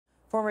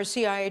Former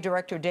CIA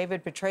Director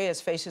David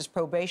Petraeus faces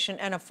probation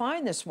and a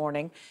fine this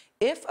morning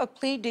if a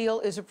plea deal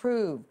is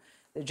approved.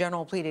 The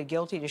general pleaded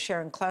guilty to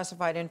sharing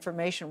classified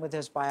information with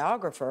his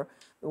biographer.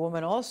 The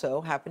woman also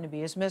happened to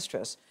be his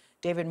mistress.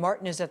 David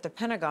Martin is at the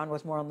Pentagon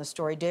with more on the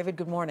story. David,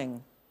 good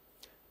morning.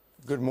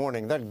 Good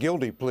morning. That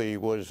guilty plea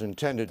was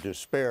intended to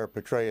spare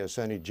Petraeus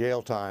any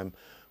jail time,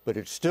 but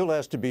it still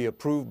has to be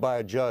approved by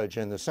a judge,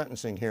 and the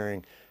sentencing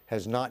hearing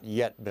has not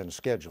yet been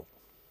scheduled.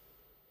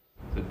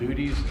 The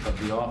duties of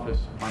the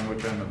office on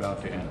which I'm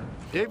about to enter.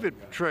 David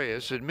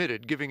Petraeus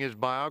admitted giving his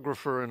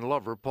biographer and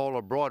lover,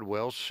 Paula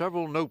Broadwell,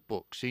 several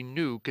notebooks he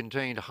knew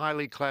contained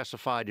highly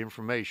classified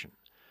information,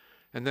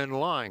 and then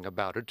lying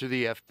about it to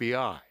the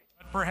FBI.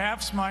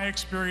 Perhaps my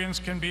experience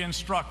can be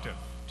instructive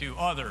to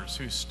others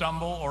who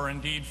stumble or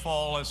indeed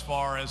fall as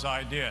far as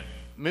I did.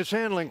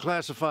 Mishandling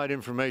classified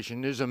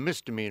information is a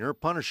misdemeanor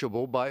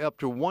punishable by up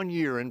to 1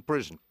 year in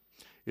prison.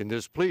 In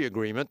this plea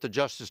agreement, the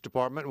Justice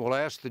Department will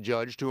ask the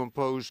judge to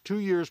impose 2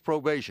 years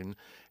probation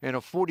and a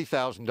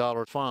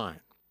 $40,000 fine.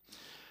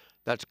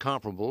 That's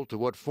comparable to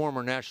what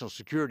former National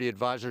Security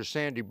Advisor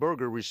Sandy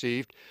Berger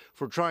received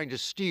for trying to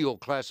steal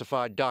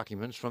classified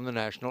documents from the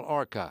National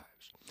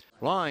Archives.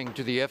 Lying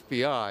to the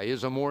FBI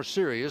is a more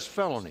serious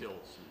felony,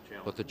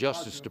 but the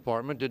Justice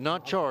Department did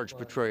not charge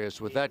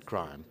Petraeus with that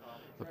crime,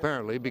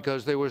 apparently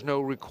because there was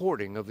no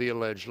recording of the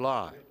alleged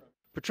lie.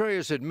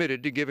 Petraeus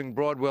admitted to giving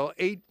Broadwell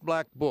 8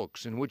 black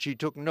books in which he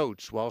took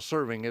notes while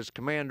serving as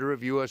commander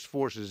of U.S.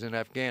 forces in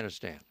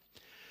Afghanistan.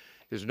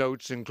 His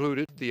notes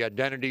included the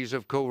identities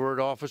of covert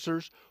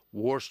officers,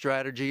 war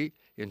strategy,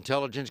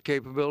 intelligence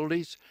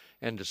capabilities,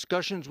 and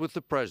discussions with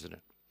the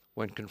president.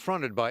 When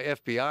confronted by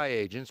FBI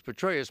agents,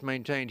 Petraeus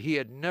maintained he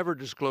had never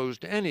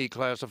disclosed any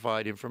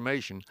classified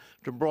information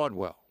to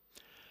Broadwell.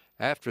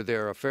 After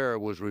their affair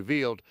was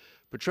revealed,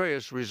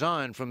 Petraeus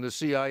resigned from the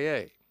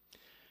CIA.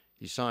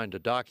 He signed a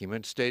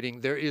document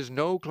stating, "There is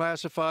no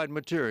classified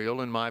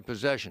material in my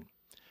possession,"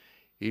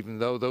 even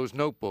though those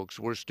notebooks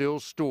were still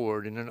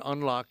stored in an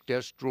unlocked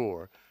desk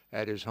drawer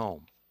at his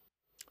home.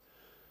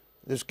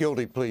 This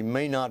guilty plea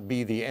may not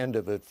be the end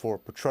of it for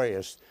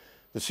Petraeus.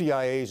 The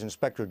CIA's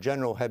Inspector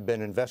General had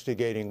been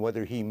investigating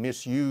whether he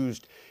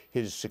misused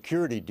his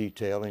security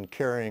detail in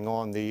carrying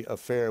on the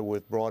affair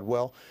with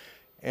Broadwell,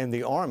 and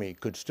the Army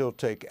could still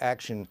take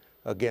action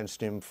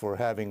against him for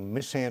having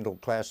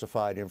mishandled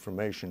classified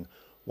information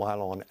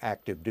while on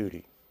active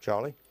duty.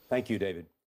 Charlie? Thank you, David.